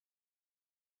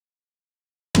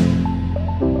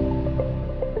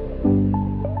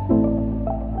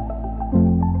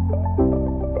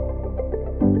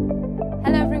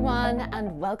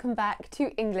and welcome back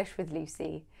to English with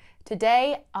Lucy.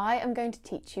 Today I am going to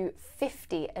teach you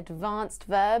 50 advanced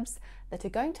verbs that are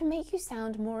going to make you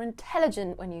sound more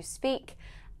intelligent when you speak,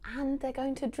 and they're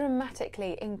going to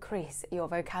dramatically increase your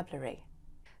vocabulary.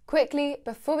 Quickly,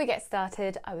 before we get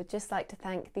started, I would just like to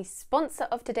thank the sponsor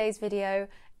of today's video.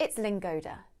 It's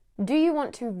Lingoda. Do you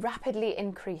want to rapidly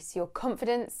increase your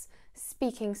confidence,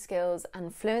 speaking skills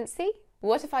and fluency?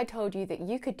 What if I told you that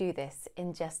you could do this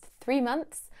in just 3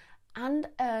 months and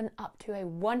earn up to a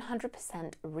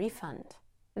 100% refund?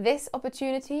 This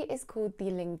opportunity is called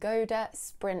the Lingoda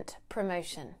Sprint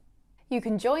Promotion. You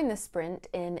can join the sprint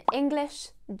in English,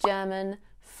 German,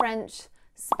 French,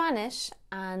 Spanish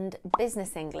and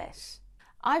Business English.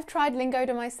 I've tried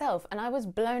Lingoda myself and I was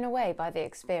blown away by the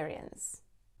experience.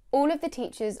 All of the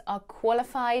teachers are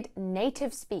qualified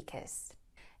native speakers.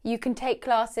 You can take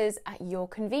classes at your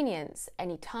convenience,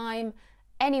 anytime,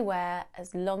 anywhere,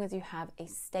 as long as you have a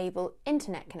stable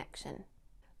internet connection.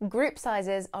 Group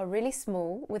sizes are really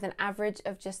small, with an average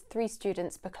of just 3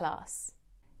 students per class.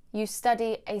 You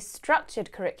study a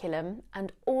structured curriculum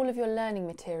and all of your learning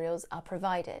materials are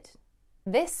provided.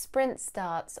 This sprint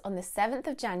starts on the 7th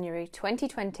of January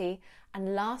 2020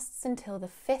 and lasts until the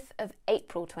 5th of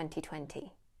April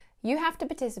 2020. You have to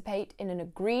participate in an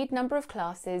agreed number of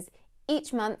classes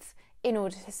each month in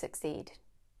order to succeed.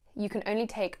 You can only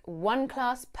take 1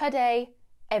 class per day,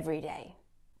 every day.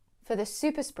 For the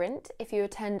super sprint, if you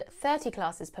attend 30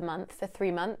 classes per month for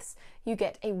 3 months, you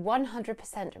get a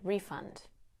 100% refund.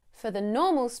 For the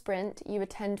normal sprint, you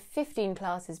attend 15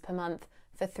 classes per month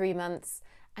for 3 months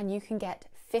and you can get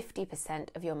 50%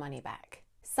 of your money back.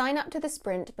 Sign up to the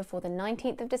sprint before the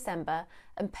 19th of December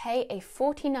and pay a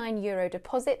 €49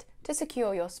 deposit to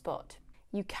secure your spot.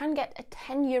 You can get a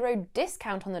 €10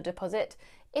 discount on the deposit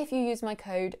if you use my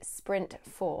code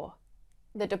SPRINT4.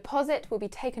 The deposit will be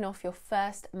taken off your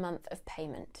first month of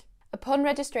payment. Upon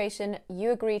registration,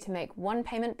 you agree to make 1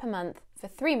 payment per month for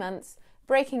 3 months,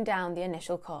 breaking down the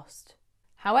initial cost.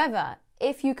 However,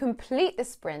 if you complete the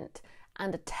sprint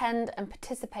and attend and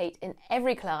participate in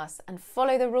every class and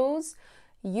follow the rules,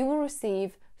 you will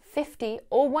receive 50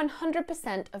 or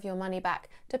 100% of your money back,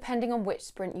 depending on which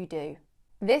sprint you do.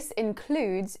 This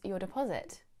includes your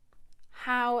deposit.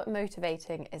 How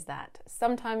motivating is that?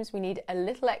 Sometimes we need a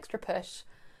little extra push.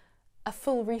 A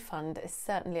full refund is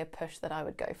certainly a push that I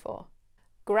would go for.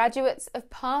 Graduates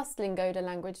of past Lingoda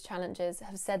language challenges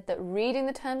have said that reading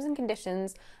the terms and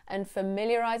conditions and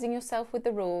familiarising yourself with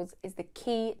the rules is the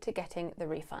key to getting the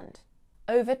refund.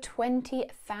 Over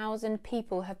 20,000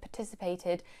 people have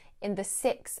participated in the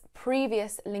 6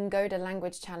 previous Lingoda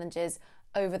language challenges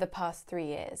over the past 3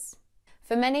 years.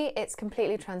 For many, it's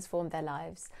completely transformed their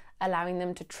lives, allowing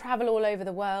them to travel all over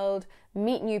the world,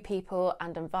 meet new people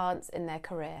and advance in their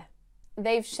career.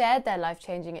 They've shared their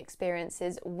life-changing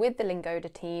experiences with the Lingoda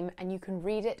team and you can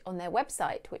read it on their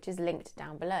website, which is linked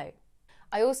down below.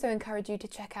 I also encourage you to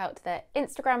check out their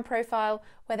Instagram profile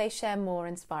where they share more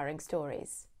inspiring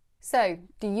stories. So,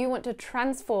 do you want to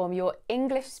transform your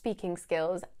English speaking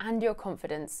skills and your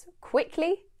confidence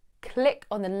quickly? Click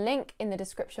on the link in the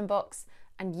description box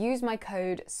and use my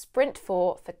code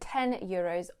SPRINT4 for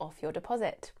 €10 off your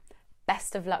deposit.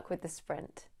 Best of luck with the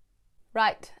sprint.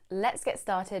 Right, let's get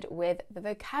started with the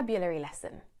vocabulary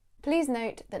lesson. Please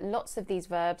note that lots of these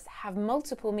verbs have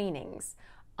multiple meanings.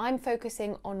 I'm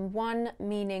focusing on 1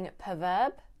 meaning per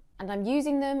verb and I'm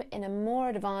using them in a more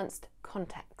advanced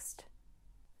context.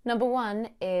 Number 1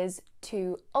 is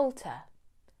to alter.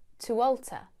 To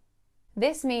alter.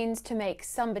 This means to make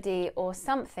somebody or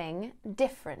something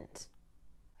different.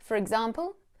 For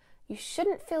example, you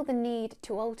shouldn't feel the need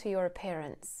to alter your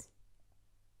appearance.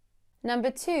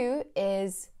 Number 2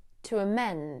 is to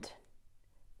amend.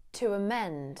 To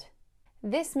amend.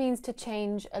 This means to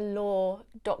change a law,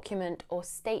 document or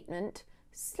statement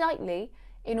slightly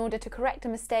in order to correct a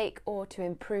mistake or to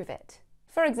improve it.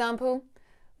 For example,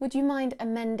 would you mind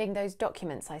amending those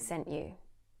documents I sent you?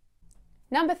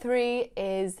 Number 3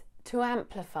 is to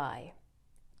amplify.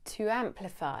 To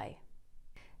amplify.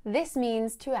 This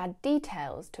means to add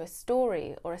details to a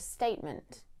story or a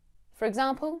statement. For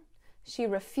example, she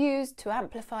refused to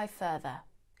amplify further.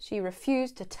 She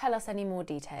refused to tell us any more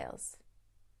details.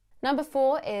 Number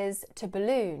 4 is to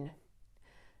balloon.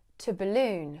 To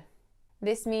balloon.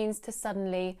 This means to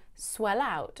suddenly swell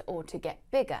out or to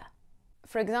get bigger.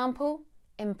 For example,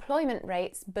 employment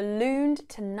rates ballooned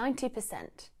to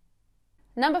 90%.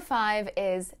 Number 5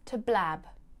 is to blab.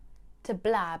 To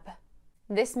blab.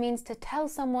 This means to tell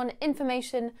someone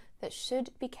information that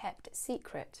should be kept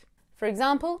secret. For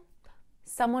example,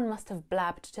 someone must have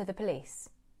blabbed to the police.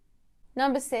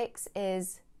 Number 6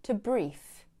 is to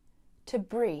brief. To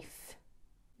brief.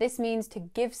 This means to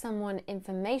give someone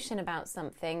information about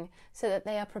something so that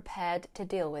they are prepared to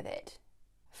deal with it.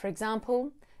 For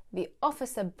example, the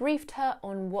officer briefed her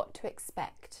on what to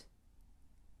expect.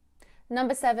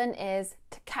 Number 7 is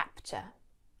to capture.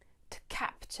 To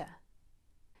capture.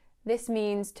 This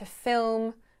means to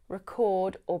film,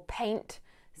 record, or paint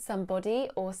somebody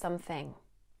or something.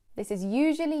 This is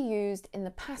usually used in the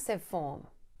passive form.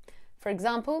 For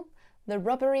example, the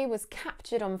robbery was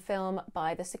captured on film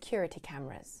by the security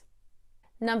cameras.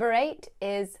 Number 8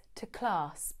 is to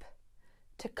clasp.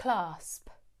 To clasp.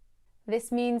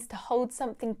 This means to hold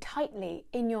something tightly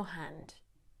in your hand.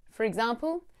 For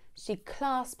example, she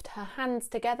clasped her hands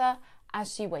together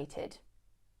as she waited.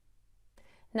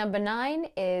 Number 9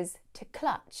 is to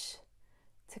clutch.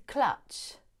 To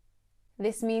clutch.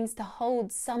 This means to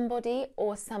hold somebody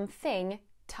or something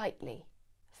tightly.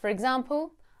 For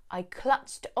example, I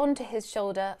clutched onto his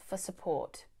shoulder for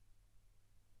support.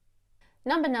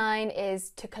 Number 9 is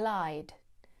to collide.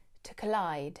 To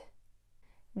collide.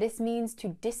 This means to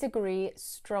disagree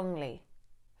strongly.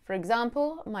 For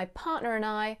example, my partner and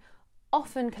I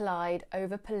often collide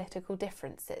over political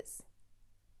differences.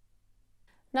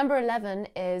 Number 11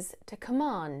 is to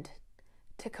command.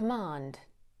 To command.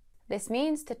 This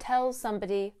means to tell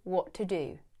somebody what to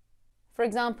do. For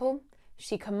example,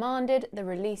 she commanded the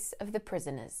release of the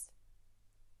prisoners.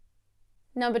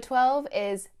 Number 12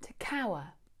 is to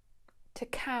cower. To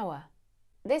cower.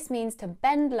 This means to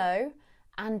bend low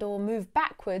and or move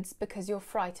backwards because you're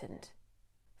frightened.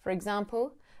 For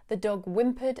example, the dog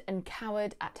whimpered and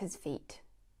cowered at his feet.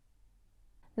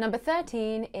 Number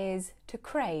 13 is to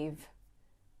crave.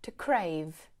 To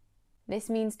crave. This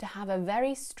means to have a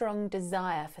very strong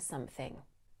desire for something.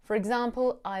 For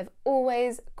example, I've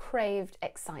always craved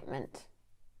excitement.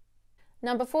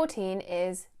 Number 14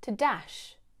 is to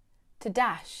dash. To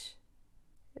dash.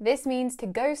 This means to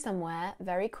go somewhere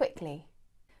very quickly.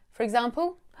 For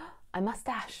example, I must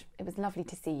dash. It was lovely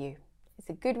to see you.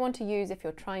 It's a good one to use if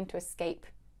you're trying to escape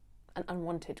an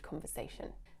unwanted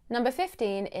conversation. Number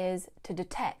 15 is to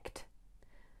detect.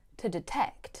 To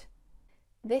detect.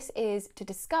 This is to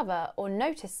discover or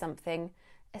notice something,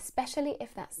 especially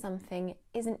if that something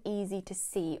isn't easy to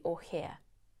see or hear.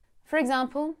 For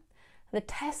example, the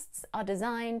tests are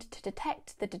designed to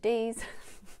detect the disease.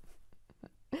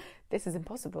 This is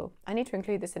impossible. I need to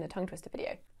include this in a tongue twister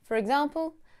video. For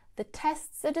example, the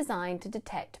tests are designed to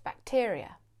detect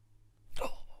bacteria.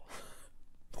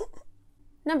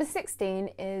 Number 16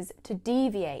 is to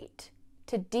deviate.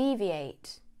 To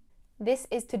deviate. This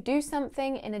is to do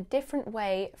something in a different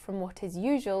way from what is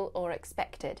usual or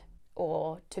expected,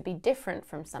 or to be different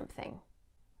from something.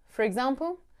 For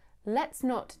example, let's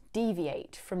not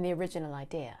deviate from the original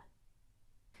idea.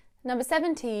 Number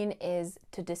 17 is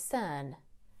to discern.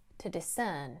 To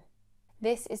discern.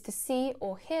 This is to see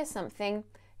or hear something,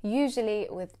 usually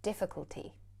with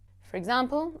difficulty. For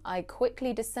example, I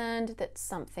quickly discerned that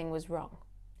something was wrong.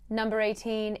 Number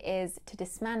 18 is to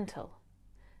dismantle.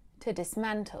 To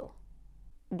dismantle.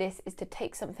 This is to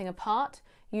take something apart,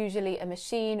 usually a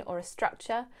machine or a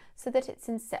structure, so that it's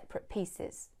in separate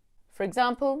pieces. For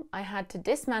example, I had to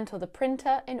dismantle the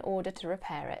printer in order to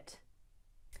repair it.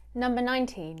 Number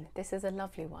 19, this is a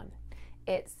lovely one.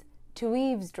 It's to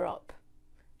eavesdrop.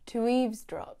 To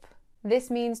eavesdrop. This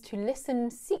means to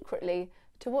listen secretly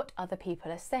to what other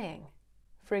people are saying.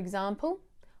 For example,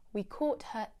 we caught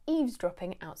her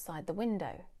eavesdropping outside the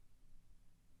window.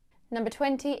 Number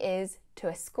 20 is to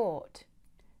escort.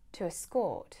 To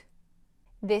escort.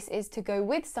 This is to go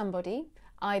with somebody,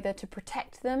 either to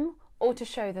protect them or to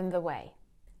show them the way.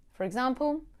 For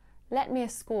example, let me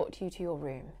escort you to your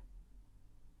room.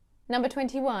 Number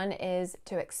 21 is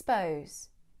to expose.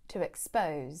 To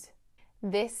expose.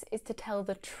 This is to tell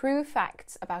the true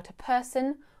facts about a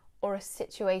person or a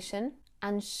situation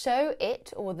and show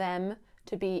it or them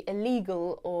to be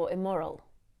illegal or immoral.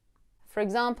 For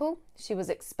example, she was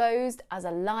exposed as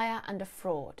a liar and a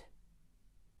fraud.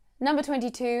 Number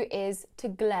 22 is to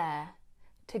glare.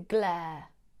 To glare.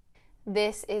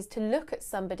 This is to look at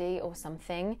somebody or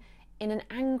something in an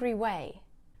angry way.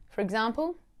 For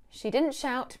example, she didn't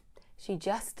shout, she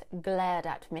just glared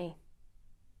at me.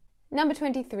 Number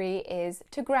 23 is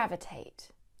to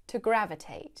gravitate. To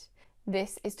gravitate.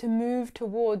 This is to move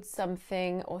towards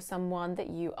something or someone that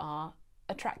you are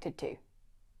attracted to.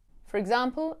 For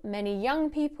example, many young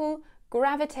people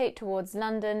gravitate towards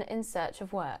London in search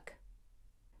of work.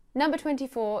 Number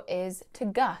 24 is to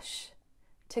gush.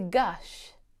 To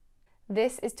gush.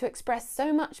 This is to express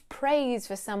so much praise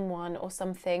for someone or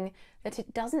something that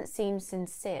it doesn't seem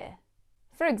sincere.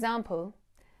 For example,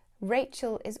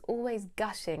 Rachel is always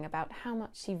gushing about how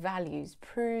much she values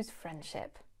Prue's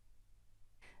friendship.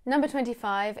 Number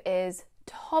 25 is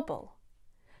to hobble.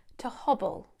 To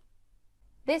hobble.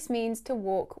 This means to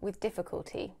walk with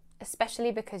difficulty,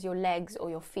 especially because your legs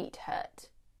or your feet hurt.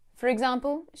 For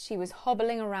example, she was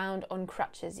hobbling around on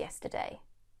crutches yesterday.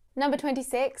 Number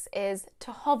 26 is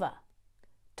to hover.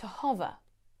 To hover.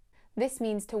 This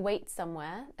means to wait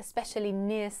somewhere, especially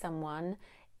near someone,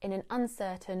 in an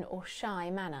uncertain or shy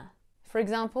manner. For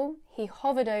example, he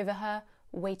hovered over her,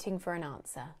 waiting for an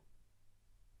answer.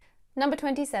 Number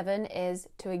 27 is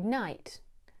to ignite.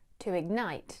 To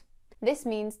ignite. This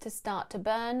means to start to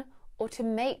burn or to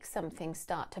make something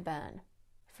start to burn.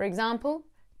 For example,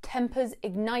 tempers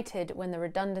ignited when the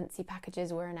redundancy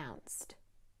packages were announced.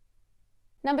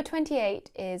 Number 28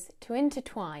 is to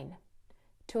intertwine.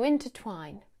 To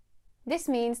intertwine. This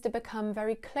means to become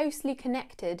very closely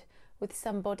connected with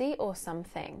somebody or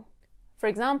something. For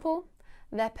example,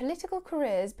 their political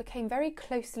careers became very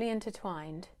closely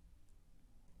intertwined.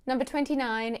 Number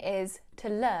 29 is to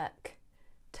lurk.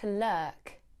 To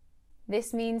lurk.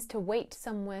 This means to wait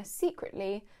somewhere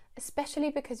secretly, especially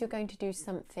because you're going to do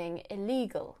something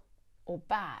illegal or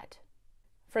bad.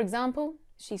 For example,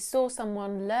 she saw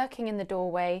someone lurking in the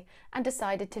doorway and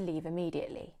decided to leave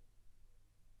immediately.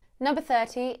 Number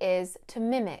 30 is to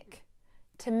mimic.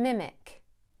 To mimic.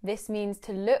 This means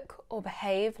to look or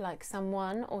behave like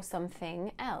someone or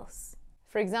something else.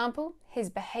 For example, his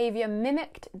behaviour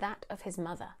mimicked that of his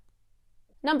mother.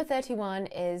 Number 31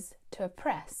 is to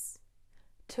oppress.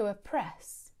 To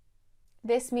oppress.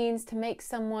 This means to make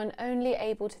someone only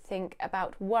able to think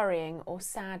about worrying or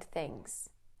sad things.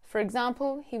 For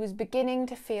example, he was beginning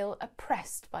to feel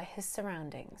oppressed by his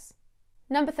surroundings.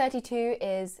 Number 32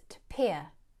 is to peer.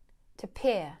 To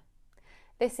peer.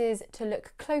 This is to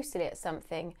look closely at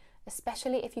something,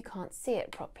 especially if you can't see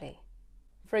it properly.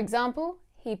 For example,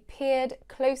 he peered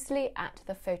closely at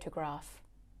the photograph.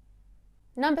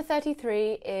 Number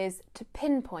 33 is to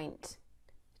pinpoint.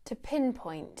 To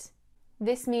pinpoint.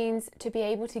 This means to be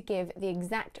able to give the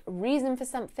exact reason for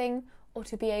something or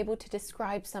to be able to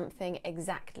describe something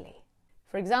exactly.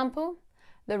 For example,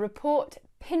 the report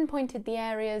pinpointed the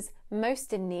areas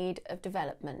most in need of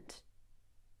development.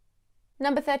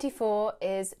 Number 34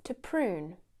 is to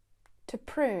prune. To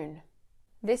prune.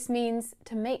 This means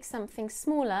to make something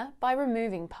smaller by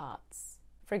removing parts.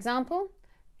 For example,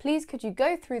 please could you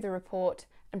go through the report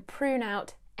and prune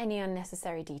out any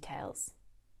unnecessary details.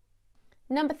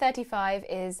 Number 35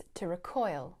 is to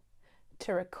recoil.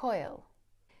 To recoil.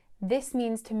 This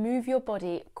means to move your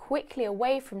body quickly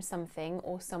away from something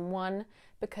or someone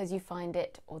because you find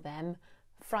it or them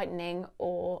frightening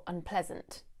or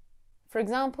unpleasant. For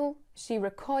example, she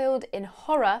recoiled in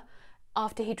horror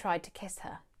after he tried to kiss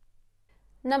her.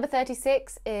 Number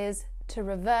 36 is to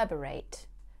reverberate.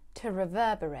 To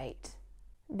reverberate.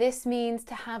 This means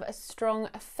to have a strong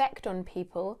effect on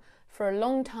people for a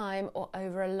long time or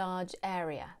over a large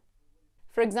area.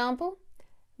 For example,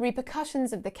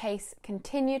 repercussions of the case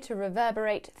continue to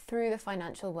reverberate through the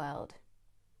financial world.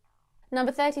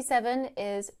 Number 37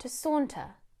 is to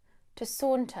saunter. To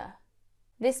saunter.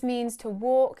 This means to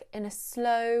walk in a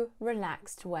slow,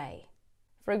 relaxed way.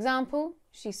 For example,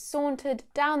 she sauntered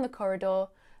down the corridor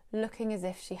looking as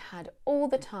if she had all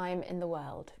the time in the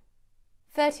world.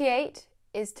 38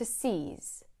 is to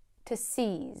seize. To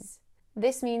seize.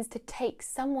 This means to take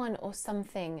someone or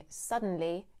something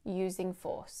suddenly using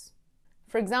force.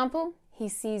 For example, he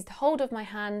seized hold of my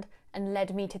hand and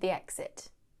led me to the exit.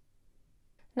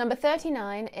 Number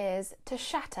 39 is to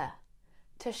shatter.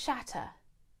 To shatter.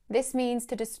 This means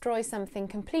to destroy something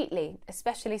completely,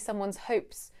 especially someone's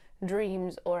hopes,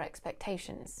 dreams, or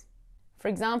expectations. For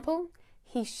example,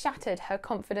 he shattered her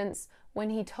confidence when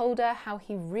he told her how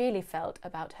he really felt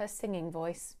about her singing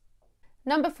voice.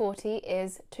 Number 40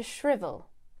 is to shrivel.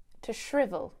 To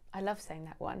shrivel. I love saying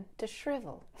that one. To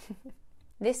shrivel.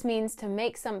 This means to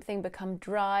make something become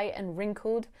dry and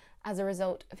wrinkled as a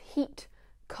result of heat,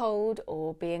 cold,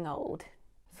 or being old.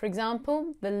 For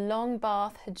example, the long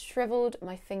bath had shriveled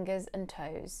my fingers and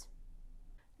toes.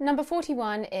 Number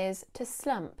 41 is to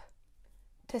slump.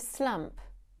 To slump.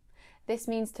 This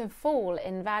means to fall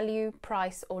in value,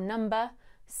 price, or number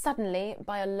suddenly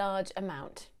by a large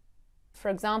amount. For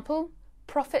example,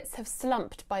 profits have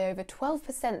slumped by over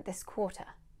 12% this quarter.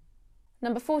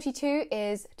 Number 42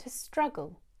 is to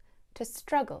struggle. To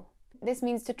struggle. This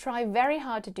means to try very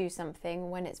hard to do something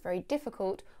when it's very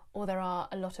difficult or there are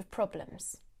a lot of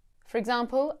problems. For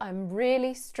example, I'm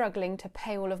really struggling to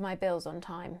pay all of my bills on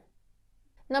time.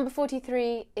 Number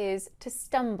 43 is to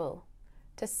stumble.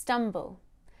 To stumble.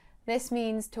 This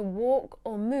means to walk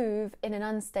or move in an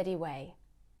unsteady way.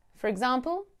 For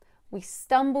example, we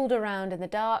stumbled around in the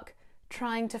dark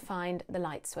trying to find the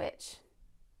light switch.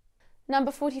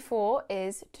 Number 44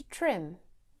 is to trim.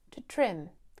 To trim.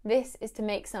 This is to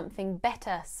make something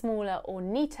better, smaller or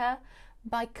neater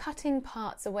by cutting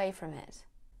parts away from it.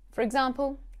 For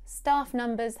example, staff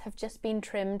numbers have just been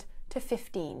trimmed to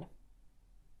 15.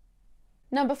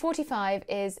 Number 45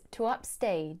 is to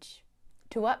upstage.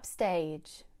 To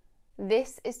upstage.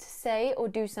 This is to say or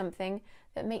do something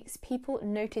that makes people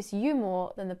notice you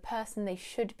more than the person they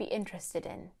should be interested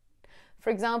in. For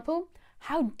example,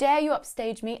 how dare you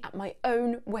upstage me at my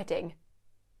own wedding?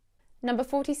 Number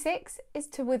 46 is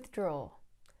to withdraw.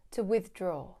 To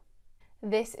withdraw.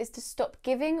 This is to stop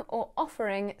giving or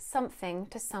offering something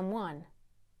to someone.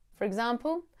 For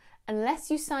example, unless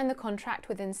you sign the contract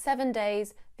within 7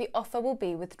 days, the offer will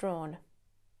be withdrawn.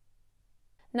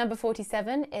 Number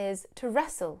 47 is to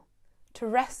wrestle. To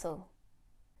wrestle.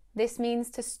 This means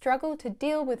to struggle to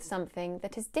deal with something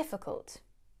that is difficult.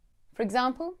 For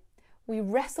example, we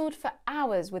wrestled for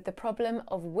hours with the problem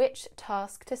of which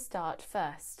task to start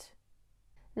first.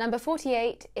 Number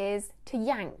 48 is to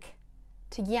yank.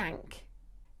 To yank.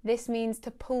 This means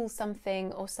to pull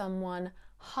something or someone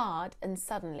hard and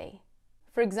suddenly.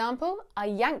 For example, I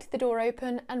yanked the door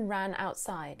open and ran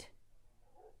outside.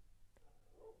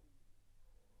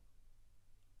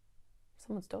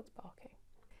 Someone's dog's barking.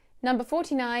 Number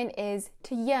 49 is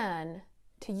to yearn.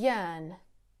 To yearn.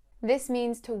 This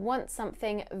means to want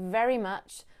something very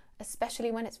much,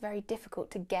 especially when it's very difficult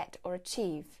to get or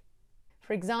achieve.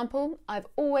 For example, I've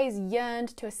always yearned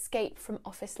to escape from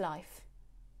office life.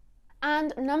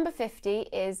 And number 50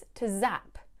 is to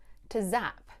zap. To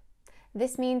zap.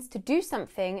 This means to do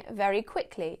something very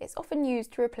quickly. It's often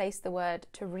used to replace the word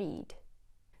to read.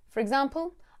 For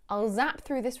example, I'll zap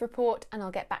through this report and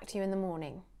I'll get back to you in the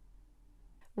morning.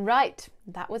 Right,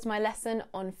 that was my lesson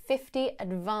on 50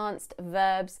 advanced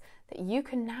verbs that you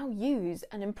can now use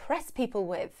and impress people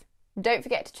with. Don't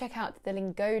forget to check out the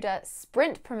Lingoda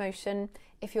Sprint promotion.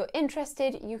 If you're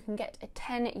interested, you can get a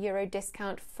 €10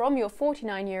 discount from your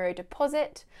 €49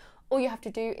 deposit. All you have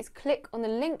to do is click on the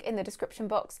link in the description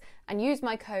box and use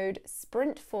my code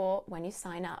SPRINT4 when you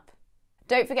sign up.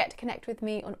 Don't forget to connect with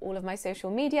me on all of my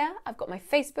social media. I've got my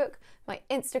Facebook, my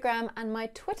Instagram and my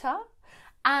Twitter.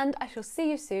 And I shall see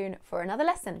you soon for another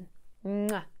lesson.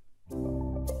 Mwah.